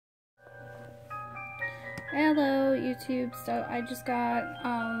Hello YouTube. So I just got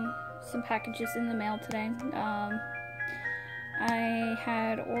some packages in the mail today. I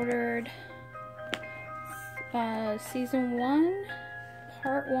had ordered season 1,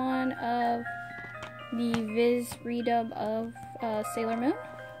 part 1 of the Viz redub of Sailor Moon,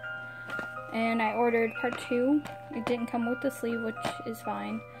 and I ordered part 2. It didn't come with the sleeve, which is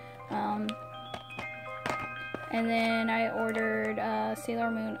fine. And then I ordered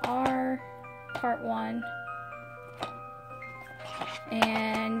Sailor Moon R part 1.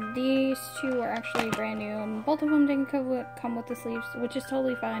 And these two are actually brand new, and both of them didn't come with the sleeves, which is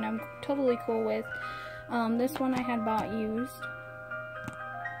totally fine. I'm totally cool with. This one I had bought used,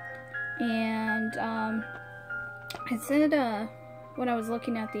 and it said when I was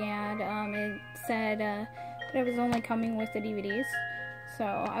looking at the ad, it said that it was only coming with the DVDs, so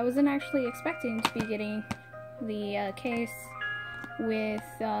I wasn't actually expecting to be getting the case with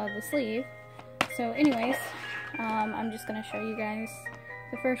the sleeve. So anyways, I'm just going to show you guys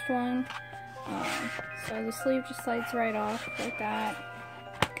the first one. So the sleeve just slides right off like that.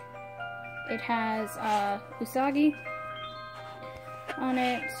 It has Usagi on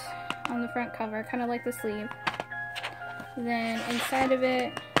it, on the front cover, kind of like the sleeve. Then inside of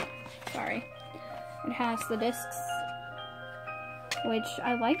it, it has the discs, which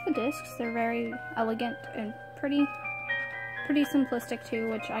I like the discs. They're very elegant and pretty simplistic too,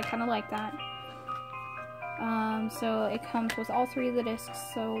 which I kind of like that. So it comes with all 3 of the discs,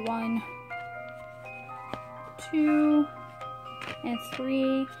 so 1, 2, and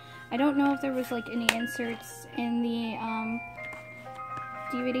 3. I don't know if there was like any inserts in the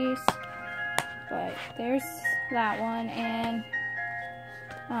DVDs, but there's that one, and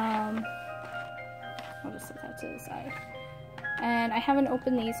I'll just set that to the side. And I haven't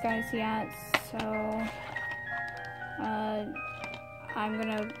opened these guys yet, so I'm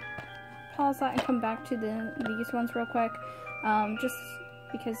gonna pause that and come back to these ones real quick, just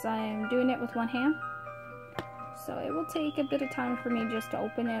because I'm doing it with one hand, so it will take a bit of time for me just to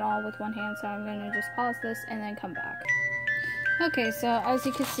open it all with one hand, so I'm going to just pause this and then come back. Okay, so as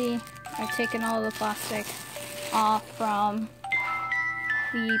you can see, I've taken all of the plastic off from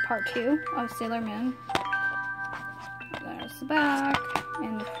the part 2 of Sailor Moon. There's the back,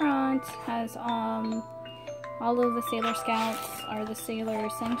 and the front has all of the Sailor Scouts, or the Sailor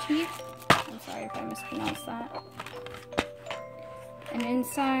Senshi. I'm sorry if I mispronounced that. And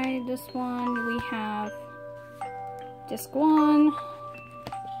inside this one we have disc 1,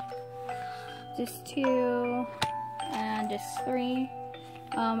 disc 2, and disc 3.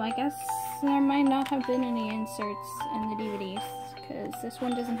 I guess there might not have been any inserts in the DVDs, because this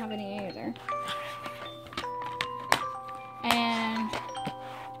one doesn't have any either. And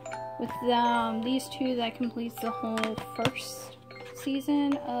with these two, that completes the whole first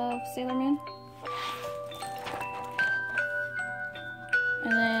season of Sailor Moon.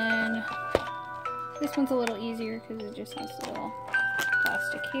 And then this one's a little easier because it just has a little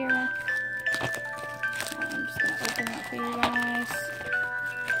plastic here. I'm just going to open that for you guys.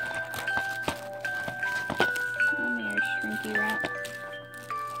 Here's Shrinky Wrap.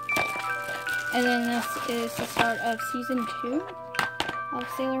 And then this is the start of season 2 of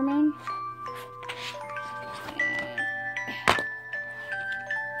Sailor Moon.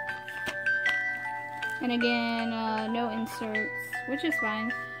 And again, no inserts, which is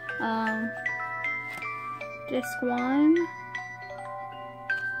fine. Disc 1.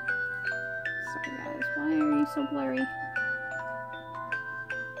 Sorry guys, why are you so blurry?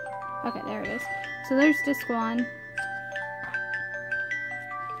 Okay, there it is. So there's disc 1.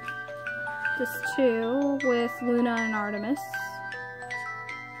 Disc 2 with Luna and Artemis.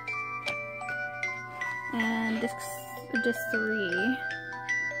 And disc 3.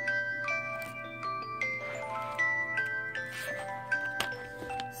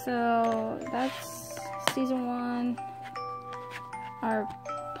 So that's season 1, or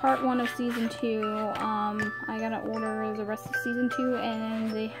part 1 of season 2. I gotta order the rest of season 2,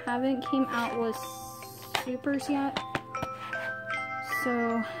 and they haven't came out with supers yet.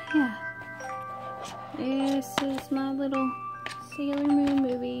 So yeah, this is my little Sailor Moon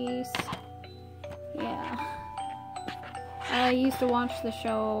movies. Yeah, I used to watch the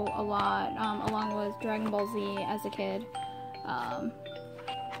show a lot, along with Dragon Ball Z as a kid.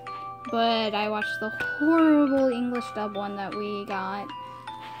 But I watched the horrible English dub one that we got.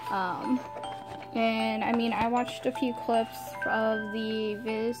 And I mean, I watched a few clips of the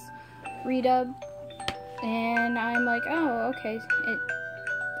Viz redub, and I'm like, oh, okay, it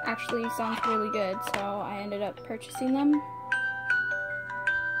actually sounds really good, so I ended up purchasing them.